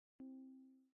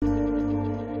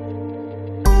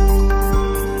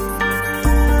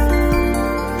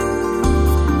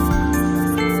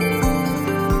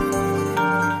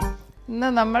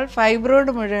നമ്മൾ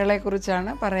ഫൈബ്രോയിഡ്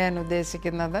മുഴകളെക്കുറിച്ചാണ് പറയാൻ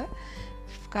ഉദ്ദേശിക്കുന്നത്.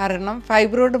 കാരണം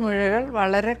ഫൈബ്രോയിഡ് മുഴകൾ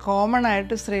വളരെ കോമൺ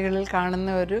ആയിട്ട് സ്ത്രീകളിൽ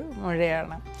കാണുന്ന ഒരു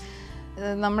മുഴയാണ്.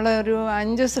 നമ്മളൊരു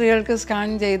 5 സ്ത്രീകൾക്ക് സ്കാൻ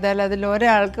ചെയ്താൽ അതിൽ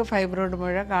ഒരാൾക്ക് ഫൈബ്രോയിഡ്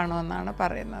മുഴ കാണുമെന്നാണ്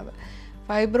പറയുന്നത്.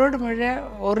 ഫൈബ്രോയിഡ് മുഴ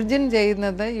ഒറിജിൻ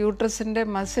ചെയ്യുന്നത് യൂട്രസിൻ്റെ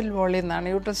മസിൽ വോളിയിൽ നിന്നാണ്.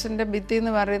 യൂട്രസിൻ്റെ ഭിത്തി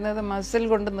എന്ന് പറയുന്നത് മസിൽ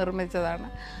കൊണ്ട് നിർമ്മിച്ചതാണ്.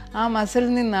 ആ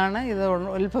മസിലിൽ നിന്നാണ് ഇത്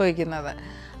ഉത്ഭവിക്കുന്നത്.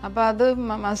 അപ്പോൾ അത്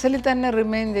മസിലിൽ തന്നെ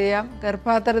റിമെയിൻ ചെയ്യാം.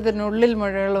 ഗർഭാത്രത്തിനുള്ളിൽ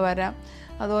മുഴകൾ വരാം,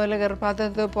 അതുപോലെ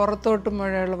ഗർഭാത്രത്തിൽ പുറത്തോട്ട്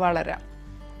മുഴകൾ വളരാം.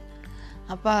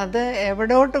 അപ്പോൾ അത്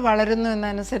എവിടോട്ട് വളരുന്നു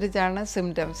എന്നനുസരിച്ചാണ്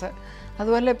സിംറ്റംസ്.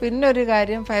 അതുപോലെ പിന്നൊരു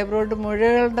കാര്യം, ഫൈബ്രോയിഡ്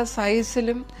മുഴകളുടെ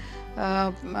സൈസിലും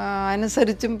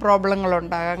അനുസരിച്ചും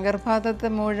പ്രോബ്ലങ്ങളുണ്ടാകാം.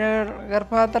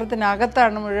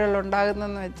 ഗർഭാത്രത്തിനകത്താണ് മുഴകൾ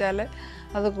ഉണ്ടാകുന്നതെന്ന് വെച്ചാൽ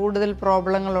അത് കൂടുതൽ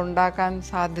പ്രോബ്ലങ്ങൾ ഉണ്ടാക്കാൻ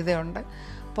സാധ്യതയുണ്ട്.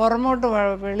 പുറമോട്ട്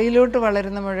വെളിയിലോട്ട്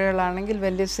വളരുന്ന മുഴകളാണെങ്കിൽ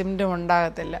വലിയ സിംറ്റം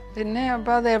ഉണ്ടാകത്തില്ല. പിന്നെ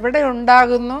അപ്പോൾ അത് എവിടെ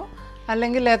ഉണ്ടാകുന്നു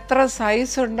അല്ലെങ്കിൽ എത്ര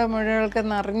സൈസ് ഉണ്ട്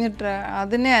മുഴകൾക്കെന്ന് അറിഞ്ഞിട്ട്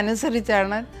അതിനെ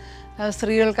അനുസരിച്ചാണ്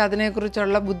സ്ത്രീകൾക്ക്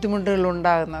അതിനെക്കുറിച്ചുള്ള ബുദ്ധിമുട്ടുകൾ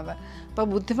ഉണ്ടാകുന്നത്. അപ്പോൾ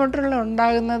ബുദ്ധിമുട്ടുകൾ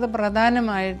ഉണ്ടാകുന്നത്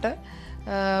പ്രധാനമായിട്ട്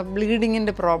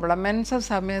ബ്ലീഡിങ്ങിൻ്റെ പ്രോബ്ലം, മെൻസസ്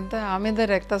സമയത്ത് അമിത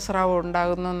രക്തസ്രാവം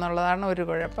ഉണ്ടാകുന്നു എന്നുള്ളതാണ് ഒരു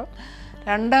കുഴപ്പം.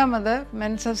 രണ്ടാമത്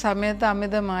മെൻസസ് സമയത്ത്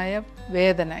അമിതമായ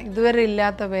വേദന, ഇതുവരെ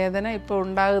ഇല്ലാത്ത വേദന ഇപ്പോൾ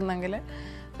ഉണ്ടാകുന്നെങ്കിൽ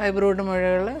ഫൈബ്രോയിഡ്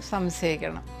മുഴകൾ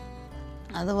സംശയിക്കണം.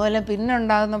 അതുപോലെ പിന്നെ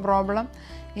ഉണ്ടാകുന്ന പ്രോബ്ലം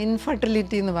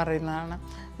ഇൻഫെർട്ടിലിറ്റി എന്ന് പറയുന്നതാണ്.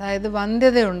 അതായത്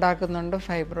വന്ധ്യത ഉണ്ടാക്കുന്നുണ്ട്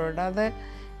ഫൈബ്രോയിഡ്. അത്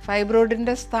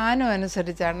ഫൈബ്രോയിഡിൻ്റെ സ്ഥാനം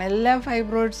അനുസരിച്ചാണ്. എല്ലാ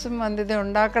ഫൈബ്രോയിഡ്സും വന്ധ്യത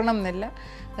ഉണ്ടാക്കണം എന്നില്ല.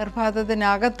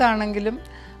 ഗർഭാത്രത്തിനകത്താണെങ്കിലും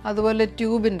അതുപോലെ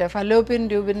ഫലോപ്പിയൻ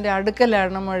ട്യൂബിൻ്റെ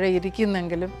അടുക്കലാണ് മുഴ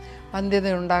ഇരിക്കുന്നെങ്കിലും വന്ധ്യത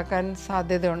ഉണ്ടാക്കാൻ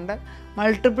സാധ്യതയുണ്ട്.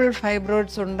 മൾട്ടിപ്പിൾ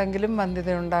ഫൈബ്രോയിഡ്സ് ഉണ്ടെങ്കിലും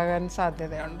വന്ധ്യത ഉണ്ടാകാൻ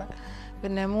സാധ്യതയുണ്ട്.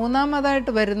 പിന്നെ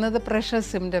മൂന്നാമതായിട്ട് വരുന്നത് പ്രഷർ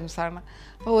സിംറ്റംസാണ്.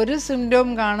 അപ്പോൾ ഒരു സിംറ്റവും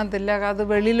കാണത്തില്ല, അത്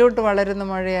വെളിയിലോട്ട് വളരുന്ന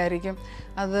മുഴയായിരിക്കും.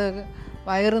 അത്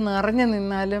വയറ് നിറഞ്ഞു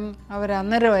നിന്നാലും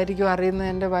അവരന്നേരമായിരിക്കും അറിയുന്നത്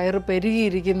എൻ്റെ വയറ്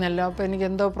പെരുകിയിരിക്കുന്നല്ലോ, അപ്പോൾ എനിക്ക്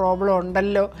എന്തോ പ്രോബ്ലം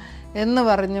ഉണ്ടല്ലോ എന്ന്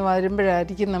പറഞ്ഞ്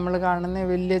വരുമ്പോഴായിരിക്കും നമ്മൾ കാണുന്ന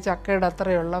വലിയ ചക്കയുടെ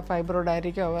അത്രയുള്ള ഫൈബ്രോയിഡ്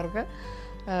ആയിരിക്കും അവർക്ക്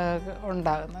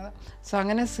ഉണ്ടാകുന്നത്. സോ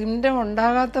അങ്ങനെ സിംറ്റം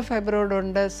ഉണ്ടാകാത്ത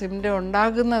ഫൈബ്രോയിഡുണ്ട്, സിംറ്റം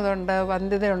ഉണ്ടാകുന്നതുണ്ട്,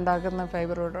 വന്ധ്യത ഉണ്ടാക്കുന്ന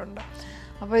ഫൈബ്രോയിഡുണ്ട്.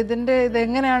 അപ്പോൾ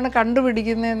ഇതെങ്ങനെയാണ്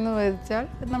കണ്ടുപിടിക്കുന്നതെന്ന് വെച്ചാൽ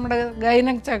നമ്മുടെ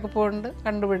ഗൈനക് ചെക്കപ്പ് കൊണ്ട്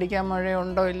കണ്ടുപിടിക്കാം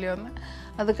മുഴയുണ്ടോ ഇല്ലയോ എന്ന്.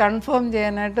 അത് കൺഫേം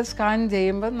ചെയ്യാനായിട്ട് സ്കാൻ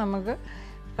ചെയ്യുമ്പോൾ നമുക്ക്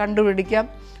കണ്ടുപിടിക്കാം.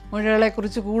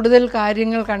 മുഴകളെക്കുറിച്ച് കൂടുതൽ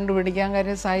കാര്യങ്ങൾ കണ്ടുപിടിക്കാം.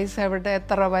 കാര്യം സൈസ്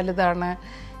എത്ര വലുതാണ്,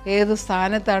 ഏത്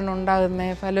സ്ഥാനത്താണ്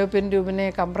ഉണ്ടാകുന്നത്, ഫലോപ്പിയൻ ട്യൂബിനെ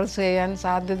കംപ്രസ് ചെയ്യാൻ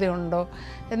സാധ്യതയുണ്ടോ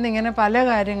എന്നിങ്ങനെ പല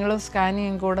കാര്യങ്ങളും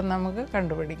സ്കാനിങ് കൂടെ നമുക്ക്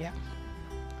കണ്ടുപിടിക്കാം.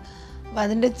 അപ്പോൾ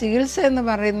അതിൻ്റെ ചികിത്സ എന്ന്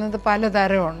പറയുന്നത്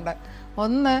പലതരമുണ്ട്.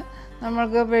 ഒന്ന്,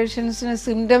 നമ്മൾക്ക് പേഷ്യൻസിന്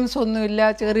സിംറ്റംസ് ഒന്നുമില്ല,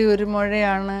 ചെറിയൊരു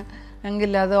മുഴയാണ്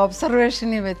എങ്കിൽ അത്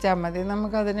ഒബ്സർവേഷനിൽ വെച്ചാൽ മതി.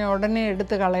 നമുക്കതിനെ ഉടനെ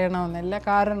എടുത്ത് കളയണമെന്നില്ല.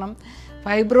 കാരണം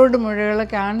ഫൈബ്രോയിഡ് മുഴകൾ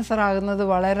ക്യാൻസർ ആകുന്നത്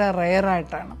വളരെ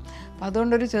റെയറായിട്ടാണ്. അപ്പം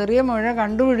അതുകൊണ്ടൊരു ചെറിയ മുഴ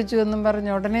കണ്ടുപിടിച്ചു എന്നും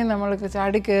പറഞ്ഞ് ഉടനെ നമ്മൾക്ക്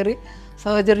ചാടിക്കയറി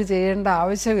സർജറി ചെയ്യേണ്ട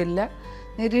ആവശ്യമില്ല.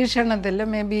 നിരീക്ഷണത്തിൽ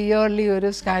ഇയർലി ഒരു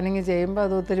സ്കാനിങ് ചെയ്യുമ്പോൾ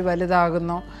അത് ഒത്തിരി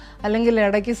വലുതാകുന്നോ അല്ലെങ്കിൽ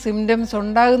ഇടയ്ക്ക് സിംറ്റംസ്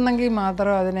ഉണ്ടാകുന്നെങ്കിൽ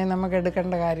മാത്രമേ അതിനെ നമുക്ക്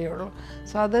എടുക്കേണ്ട കാര്യമുള്ളൂ.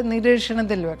 സോ അത്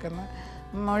നിരീക്ഷണത്തിൽ വെക്കുന്നത്.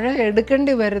 മുഴ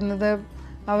എടുക്കേണ്ടി വരുന്നത്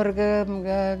അവർക്ക്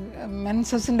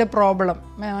മെൻസസിൻ്റെ പ്രോബ്ലം,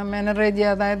 മെനറേജി,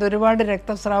 അതായത് ഒരുപാട്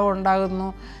രക്തസ്രാവം ഉണ്ടാകുന്നു,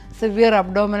 സിവിയർ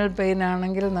അബ്ഡോമിനൽ പെയിൻ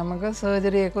ആണെങ്കിൽ നമുക്ക്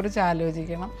സർജറിയെക്കുറിച്ച്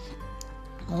ആലോചിക്കണം.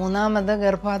 മൂന്നാമത്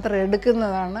ഗർഭാത്രം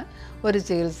എടുക്കുന്നതാണ് ഒരു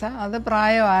ചികിത്സ. അത്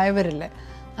പ്രായമായവരിൽ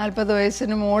 40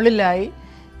 വയസ്സിന് മുകളിലായി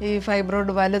ഈ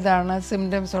ഫൈബ്രോയിഡ് വലുതാണ്,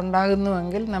 സിംറ്റംസ്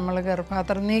ഉണ്ടാകുന്നുവെങ്കിൽ നമ്മൾ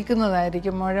ഗർഭാത്രം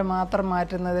നീക്കുന്നതായിരിക്കും മുഴ മാത്രം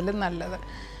മാറ്റുന്നതിൽ നല്ലത്.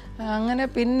 അങ്ങനെ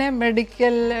പിന്നെ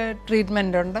മെഡിക്കൽ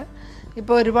ട്രീറ്റ്മെൻ്റ് ഉണ്ട്.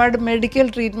 ഇപ്പോൾ ഒരുപാട് മെഡിക്കൽ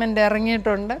ട്രീറ്റ്മെൻറ്റ്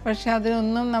ഇറങ്ങിയിട്ടുണ്ട്. പക്ഷേ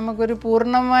അതിനൊന്നും നമുക്കൊരു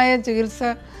പൂർണ്ണമായ ചികിത്സ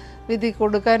വിധി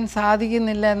കൊടുക്കാൻ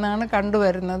സാധിക്കുന്നില്ല എന്നാണ്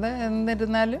കണ്ടുവരുന്നത്.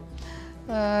 എന്നിരുന്നാലും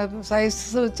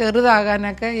സൈസ്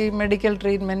ചെറുതാകാനൊക്കെ ഈ മെഡിക്കൽ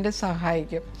ട്രീറ്റ്മെൻറ്റ്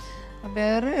സഹായിക്കും.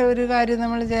 വേറെ ഒരു കാര്യം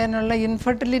നമ്മൾ ചെയ്യാനുള്ള,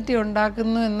 ഇൻഫെർട്ടിലിറ്റി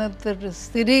ഉണ്ടാക്കുന്നു എന്ന്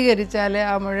സ്ഥിരീകരിച്ചാൽ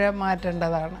ആ മുഴ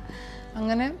മാറ്റേണ്ടതാണ്.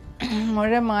 അങ്ങനെ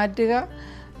മുഴ മാറ്റുക,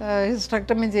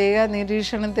 ഹിസ്റ്ററക്ടമി ചെയ്യുക,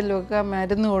 നിരീക്ഷണത്തിൽ വെക്കുക,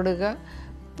 മരുന്ന് കൊടുക്കുക.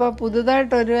 ഇപ്പോൾ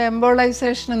പുതുതായിട്ടൊരു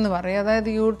എംബോളൈസേഷൻ എന്ന് പറയും, അതായത്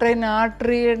യൂട്രൈൻ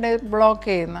ആർട്ടറിയുടെ ബ്ലോക്ക്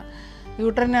ചെയ്യുന്ന,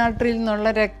 യൂട്രൈൻ ആർട്ടറിയിൽ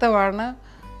നിന്നുള്ള രക്തമാണ്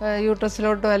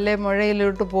യൂട്രസിലോട്ടോ അല്ലെ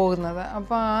മുഴയിലോട്ട് പോകുന്നത്.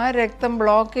 അപ്പോൾ ആ രക്തം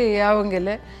ബ്ലോക്ക് ചെയ്യാമെങ്കിൽ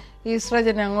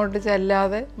ഈസ്ട്രജൻ അങ്ങോട്ട്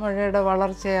ചെല്ലാതെ മുഴയുടെ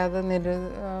വളർച്ചയെ അത്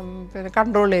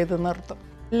കൺട്രോൾ ചെയ്ത് നിർത്തും.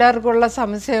 എല്ലാവർക്കുമുള്ള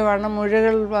സംശയമാണ്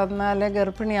മുഴകൾ വന്നാൽ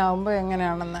ഗർഭിണിയാകുമ്പോൾ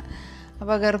എങ്ങനെയാണെന്ന്.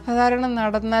 അപ്പോൾ ഗർഭധാരണം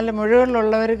നടന്നാൽ,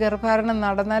 മുഴകളുള്ളവർ ഗർഭധാരണം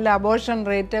നടന്നാൽ അബോർഷൻ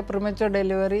റേറ്റ്, പ്രിമച്വർ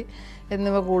ഡെലിവറി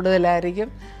എന്നിവ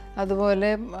കൂടുതലായിരിക്കും. അതുപോലെ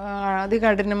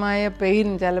അതികഠിനമായ പെയിൻ,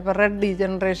 ചിലപ്പോൾ റെഡ്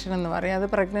ഡീജനറേഷൻ എന്ന് പറയും, അത്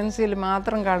പ്രഗ്നൻസിയിൽ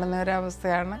മാത്രം കാണുന്ന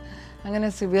ഒരവസ്ഥയാണ്. അങ്ങനെ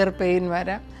സിവിയർ പെയിൻ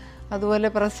വരാം. അതുപോലെ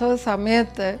പ്രസവ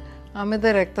സമയത്ത് അമിത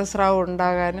രക്തസ്രാവം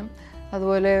ഉണ്ടാകാനും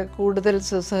അതുപോലെ കൂടുതൽ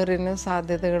സിസേറിയന്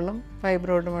സാധ്യതകളും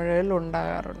ഫൈബ്രോയിഡ് മുഴയിൽ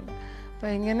ഉണ്ടാകാറുണ്ട്. അപ്പോൾ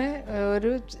ഇങ്ങനെ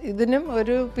ഇതിനും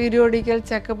ഒരു പീരിയോഡിക്കൽ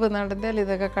ചെക്കപ്പ് നടത്തിയാൽ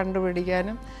ഇതൊക്കെ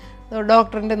കണ്ടുപിടിക്കാനും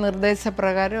ഡോക്ടറിൻ്റെ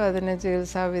നിർദ്ദേശപ്രകാരം അതിന്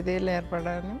ചികിത്സാവിധിയിൽ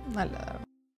ഏർപ്പെടാനും നല്ലതാണ്.